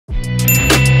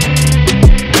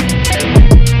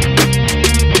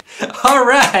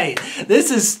Alright,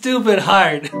 this is stupid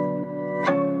hard.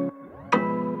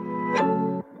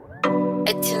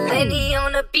 EdTalenti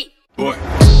on a beat. Boy.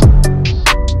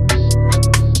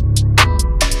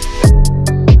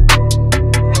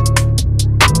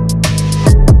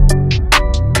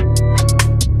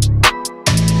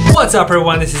 What's up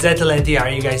everyone, this is EdTalenti. How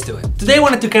are you guys doing? Today I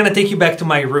wanted to kind of take you back to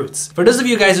my roots. For those of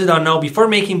you guys who don't know, before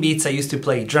making beats I used to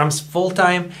play drums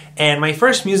full-time, and my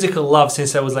first musical love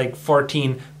since I was like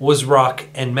 14 was rock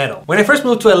and metal. When I first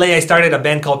moved to LA, I started a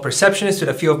band called Perceptionist with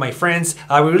a few of my friends.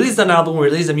 We released an album, we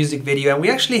released a music video, and we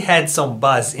actually had some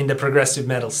buzz in the progressive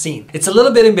metal scene. It's a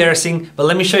little bit embarrassing, but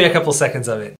let me show you a couple seconds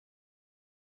of it.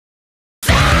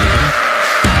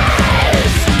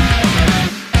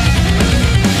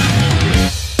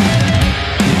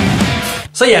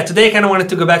 So yeah, today I kind of wanted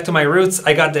to go back to my roots.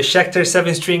 I got the Schecter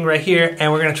 7-string right here,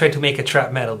 and we're gonna try to make a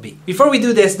trap metal beat. Before we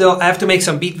do this though, I have to make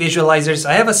some beat visualizers.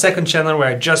 I have a second channel where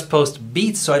I just post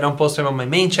beats, so I don't post them on my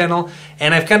main channel,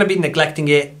 and I've kind of been neglecting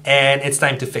it, and it's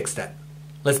time to fix that.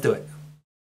 Let's do it.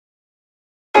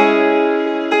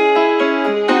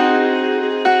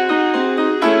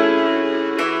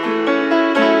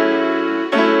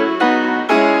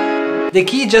 The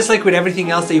key, just like with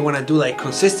everything else that you want to do like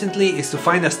consistently, is to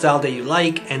find a style that you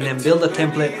like and then build a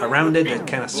template around it that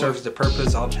kind of serves the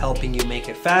purpose of helping you make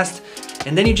it fast.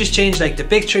 And then you just change like the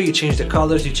picture, you change the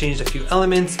colors, you change a few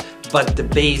elements, but the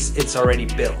base, it's already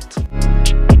built.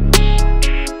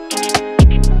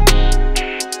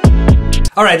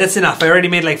 Alright, that's enough. I already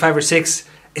made like 5 or 6.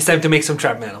 It's time to make some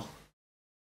trap metal.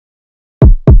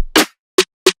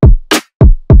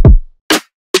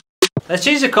 Let's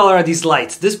change the color of these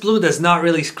lights. This blue does not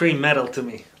really scream metal to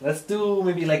me. Let's do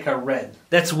maybe like a red.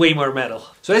 That's way more metal.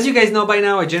 So as you guys know by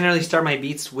now, I generally start my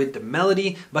beats with the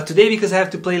melody, but today because I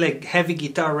have to play like heavy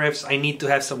guitar riffs, I need to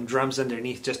have some drums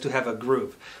underneath just to have a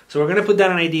groove. So we're gonna put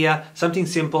down an idea, something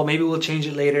simple, maybe we'll change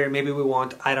it later, maybe we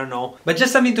won't, I don't know. But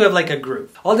just something to have like a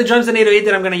groove. All the drums and 808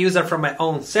 that I'm gonna use are from my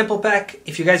own sample pack.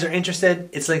 If you guys are interested,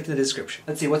 it's linked in the description.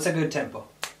 Let's see, what's a good tempo?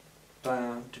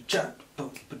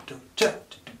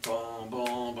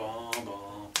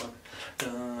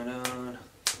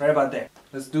 Right about there.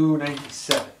 Let's do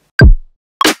 97.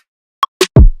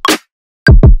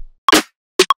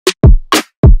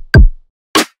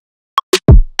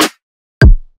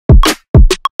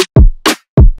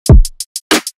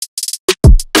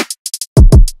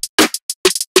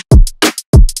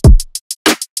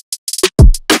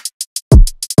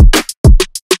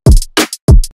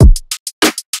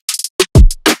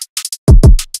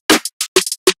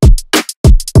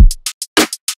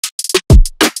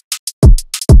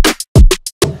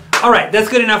 Alright, that's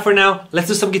good enough for now. Let's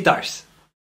do some guitars.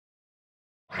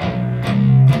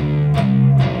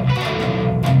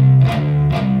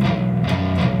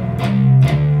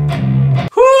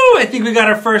 Whew, I think we got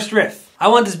our first riff. I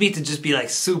want this beat to just be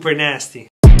like super nasty.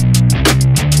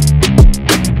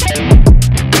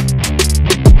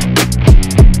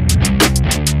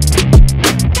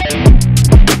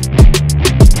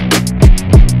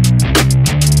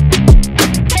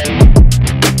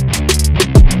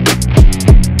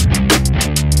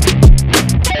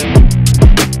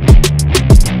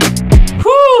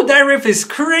 Riff is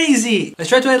crazy. Let's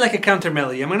try to add like a counter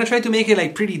melody. I'm gonna try to make it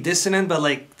like pretty dissonant, but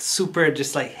like super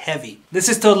just like heavy. This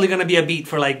is totally gonna be a beat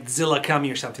for like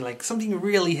Zillakami or something, like something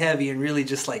really heavy and really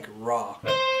just like raw.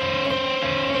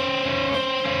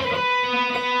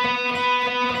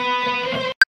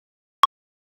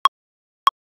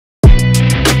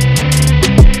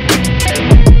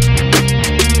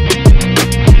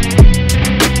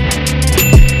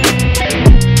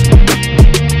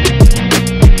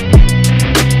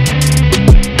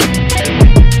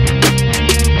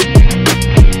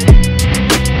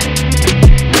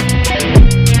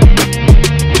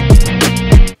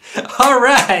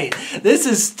 Alright, this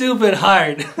is stupid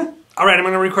hard. Alright, I'm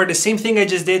gonna record the same thing I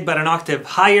just did, but an octave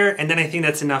higher, and then I think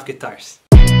that's enough guitars.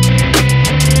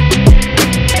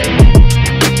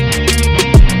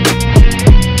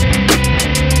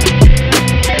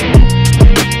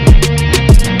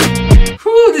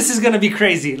 Whew, this is gonna be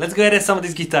crazy. Let's go ahead and add some of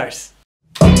these guitars.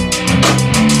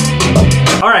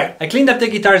 Alright, I cleaned up the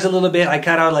guitars a little bit. I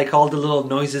cut out like all the little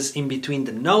noises in between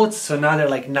the notes, so now they're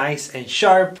like nice and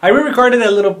sharp. I re-recorded a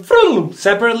little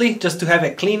separately just to have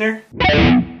it cleaner.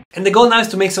 And the goal now is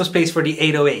to make some space for the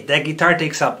 808. That guitar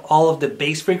takes up all of the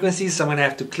bass frequencies, so I'm gonna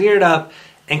have to clear it up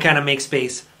and kind of make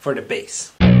space for the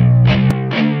bass.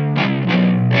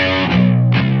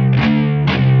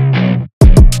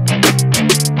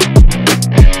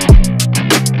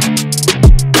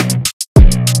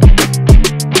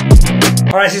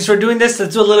 Alright, since we're doing this,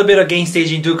 let's do a little bit of gain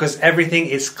staging too, because everything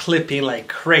is clipping like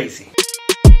crazy.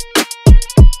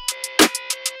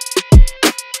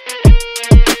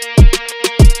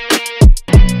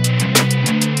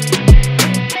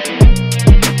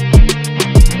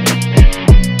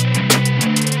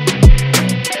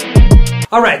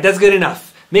 Alright, that's good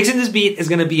enough. Mixing this beat is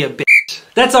gonna be a bitch.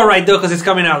 That's alright though, because it's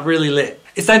coming out really lit.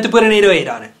 It's time to put an 808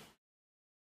 on it.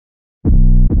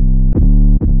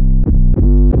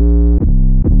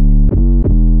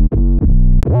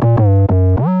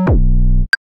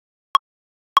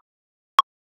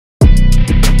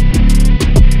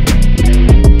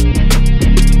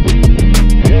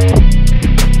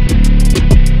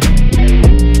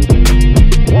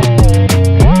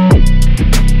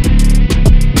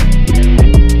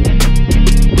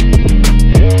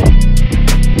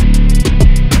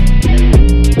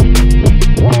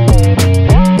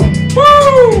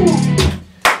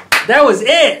 That was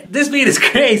it! This beat is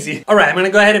crazy! Alright, I'm gonna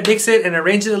go ahead and mix it and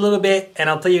arrange it a little bit, and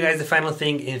I'll tell you guys the final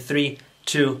thing in 3,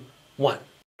 2, 1.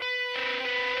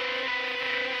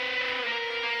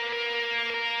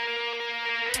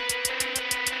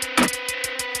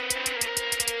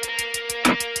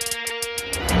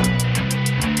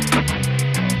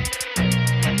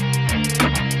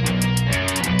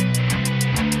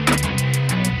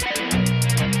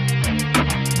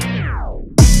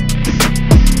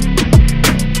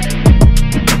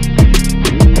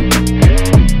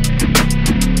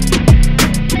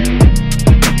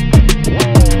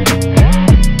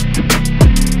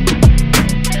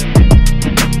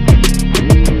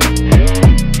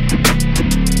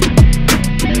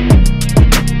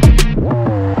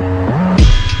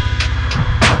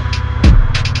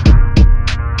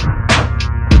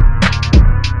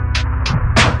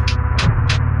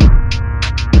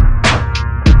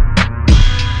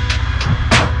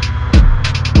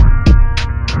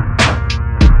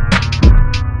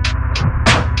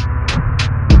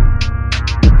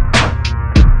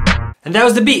 And that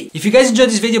was the beat. If you guys enjoyed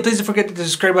this video, please don't forget to hit the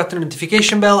subscribe button and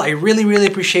notification bell. I really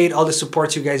appreciate all the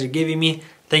support you guys are giving me.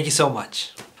 Thank you so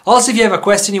much. Also, if you have a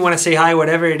question, you want to say hi,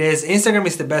 whatever it is, Instagram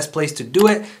is the best place to do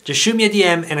it. Just shoot me a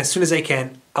DM, and as soon as I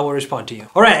can, I will respond to you.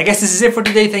 Alright, I guess this is it for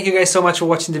today. Thank you guys so much for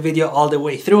watching the video all the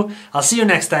way through. I'll see you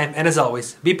next time, and as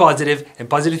always, be positive, and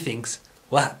positive things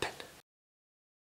will happen.